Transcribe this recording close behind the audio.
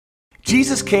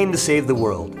Jesus came to save the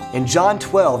world. In John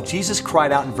 12, Jesus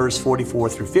cried out in verse 44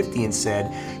 through 50 and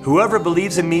said, "Whoever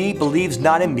believes in me believes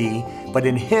not in me, but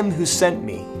in him who sent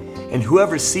me. And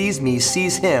whoever sees me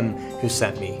sees him who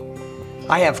sent me.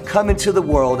 I have come into the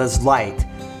world as light,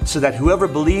 so that whoever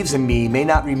believes in me may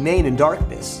not remain in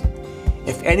darkness.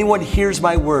 If anyone hears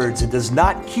my words and does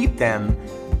not keep them,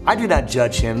 I do not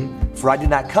judge him, for I did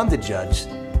not come to judge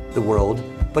the world,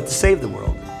 but to save the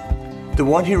world. The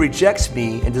one who rejects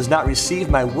me and does not receive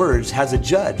my words has a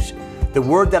judge. The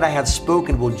word that I have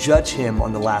spoken will judge him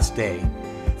on the last day.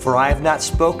 For I have not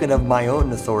spoken of my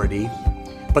own authority,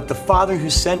 but the Father who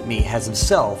sent me has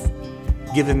himself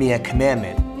given me a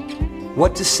commandment,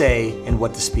 what to say and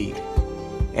what to speak.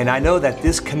 And I know that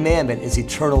this commandment is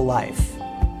eternal life."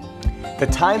 The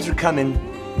times are coming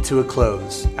to a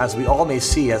close, as we all may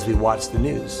see as we watch the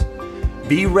news.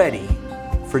 Be ready,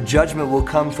 for judgment will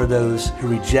come for those who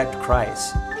reject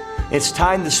Christ. It's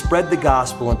time to spread the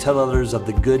gospel and tell others of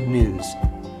the good news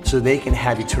so they can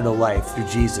have eternal life through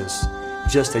Jesus,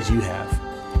 just as you have.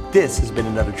 This has been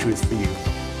Another Truth for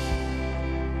You.